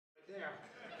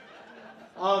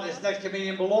This next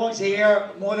comedian belongs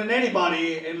here more than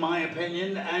anybody, in my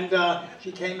opinion. And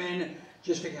she came in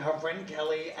just for her friend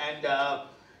Kelly, and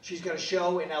she's got a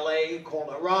show in LA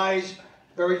called Arise.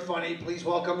 Very funny. Please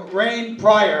welcome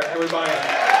Pryor, everybody.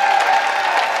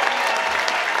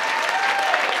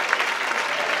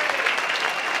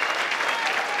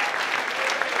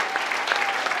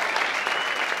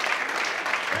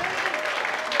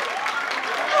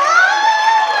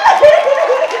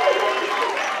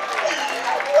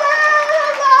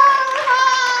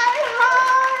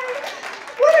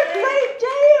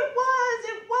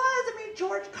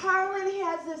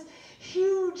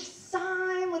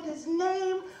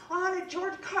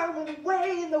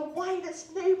 Way in the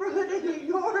whitest neighborhood in New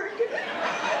York.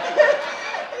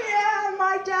 Yeah,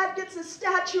 my dad gets a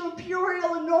statue in Pryor,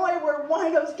 Illinois where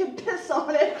winos can piss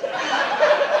on it.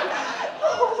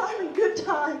 Oh, I'm in good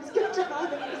times, good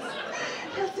times.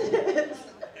 Yes, it is.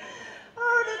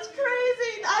 Oh, that's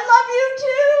crazy. I love you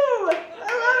too.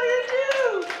 I love you too.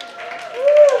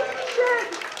 Ooh, shit.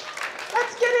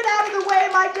 Let's get it out of the way.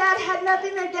 My dad had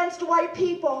nothing against white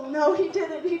people. No, he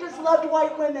didn't. He just loved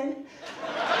white women.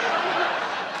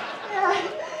 Yeah.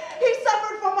 He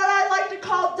suffered from what I like to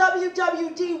call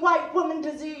WWD, white woman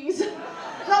disease.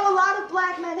 No, a lot of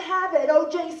black men have it.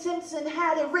 O.J. Simpson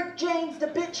had it. Rick James, the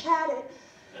bitch, had it.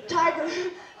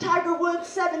 Tiger Woods,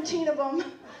 17 of them.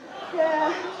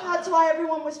 Yeah, that's why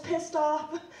everyone was pissed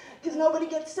off, because nobody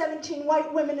gets 17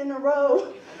 white women in a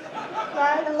row,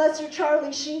 right? Unless you're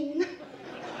Charlie Sheen.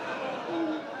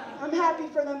 I'm happy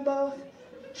for them both.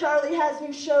 Charlie has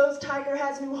new shows, Tiger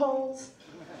has new holes.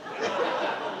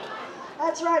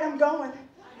 That's right, I'm going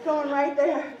right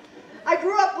there. I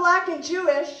grew up black and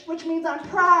Jewish, which means I'm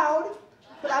proud,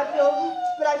 but I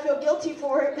feel guilty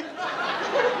for it.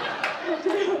 I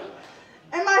do.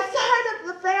 And my side of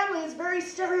the family is very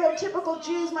stereotypical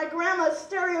Jews. My grandma's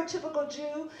stereotypical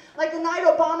Jew. Like the night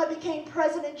Obama became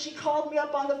president, she called me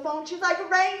up on the phone. She's like,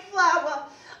 Rainflower,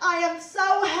 I am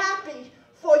so happy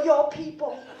for your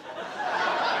people.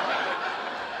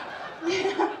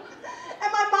 Yeah.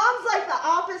 And my mom's like the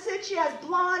opposite. She has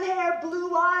blonde hair,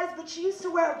 blue eyes, but she used to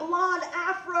wear a blonde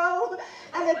afro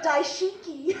and a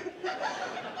dashiki.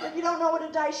 If you don't know what a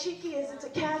dashiki is, it's a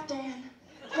caftan.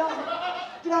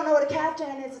 If you don't know what a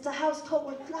caftan is, it's a house coat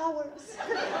with flowers.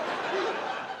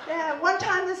 Yeah, one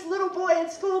time this little boy in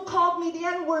school called me the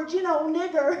N-word, you know,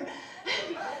 nigger.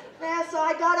 Yeah, so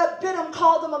I got up, bit him,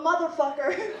 called him a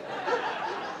motherfucker.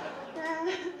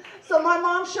 Yeah. So my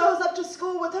mom shows up to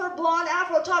school with her blonde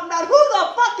afro talking about, who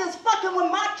the fuck is fucking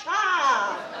with my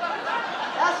child?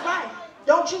 That's right.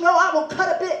 Don't you know I will cut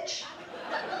a bitch?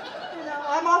 You know,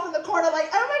 I'm off in the corner like,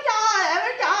 oh my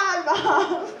God,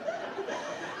 Mom.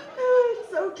 It's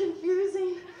so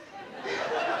confusing.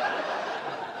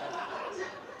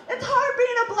 It's hard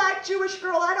being a black Jewish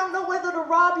girl. I don't know whether to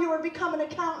rob you or become an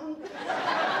accountant.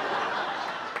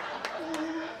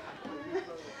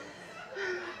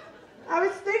 I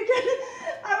was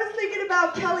thinking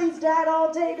about Kelly's dad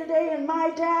all day today and my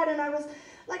dad, and I was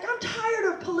like, I'm tired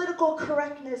of political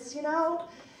correctness, you know?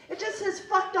 It just has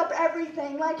fucked up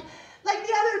everything. Like the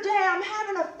other day, I'm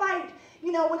having a fight,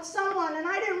 you know, with someone, and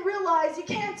I didn't realize you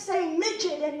can't say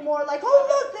midget anymore. Like, oh,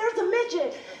 look, there's a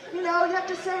midget. You know, you have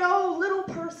to say, oh, little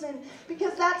person,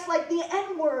 because that's like the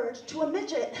N-word to a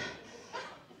midget.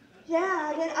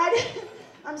 Yeah,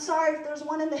 I'm sorry if there's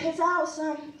one in his house.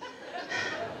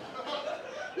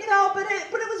 You know, but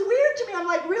it was weird to me. I'm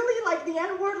like, really? Like the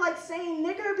N-word, like saying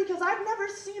nigger? Because I've never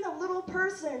seen a little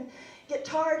person get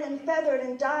tarred and feathered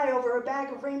and die over a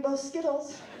bag of rainbow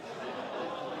Skittles.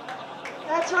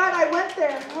 That's right, I went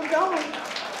there. I'm going.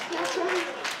 That's right.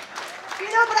 You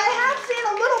know, but I have seen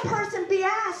a little person be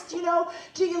asked, you know,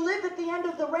 do you live at the end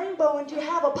of the rainbow and do you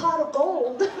have a pot of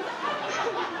gold?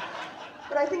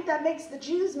 But I think that makes the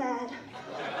Jews mad.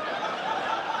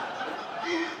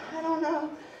 I don't know.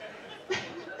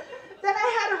 Then I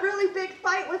had a really big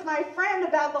fight with my friend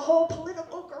about the whole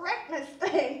political correctness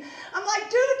thing. I'm like,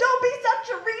 dude, don't be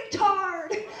such a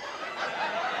retard.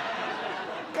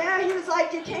 Yeah, he was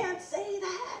like, you can't say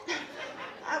that.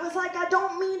 I was like, I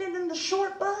don't mean it in the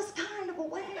short bus kind of a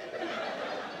way.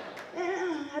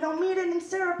 Yeah, I don't mean it in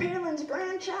Sarah Palin's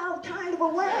grandchild kind of a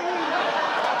way.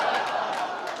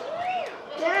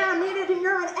 Yeah, I mean it in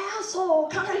you're an asshole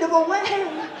kind of a way.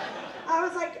 I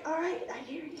was like, all right, I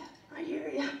hear you. I hear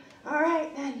you. All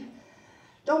right, then.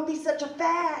 Don't be such a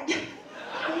fag. He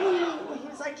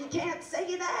was like, you can't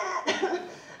say that.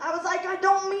 I was like, I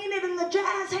don't mean it in the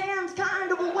jazz hands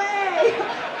kind of a way.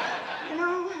 You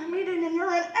know, I mean it in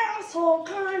you're an asshole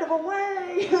kind of a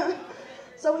way.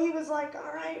 So he was like,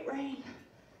 all right, Rain,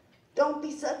 don't be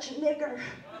such a nigger.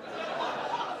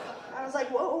 I was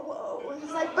like, whoa, whoa. And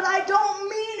he's like, but I don't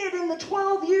mean it in the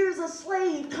 12 years a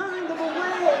slave kind of a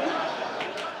way.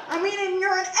 I mean it in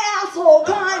you're an asshole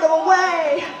kind of a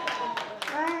way.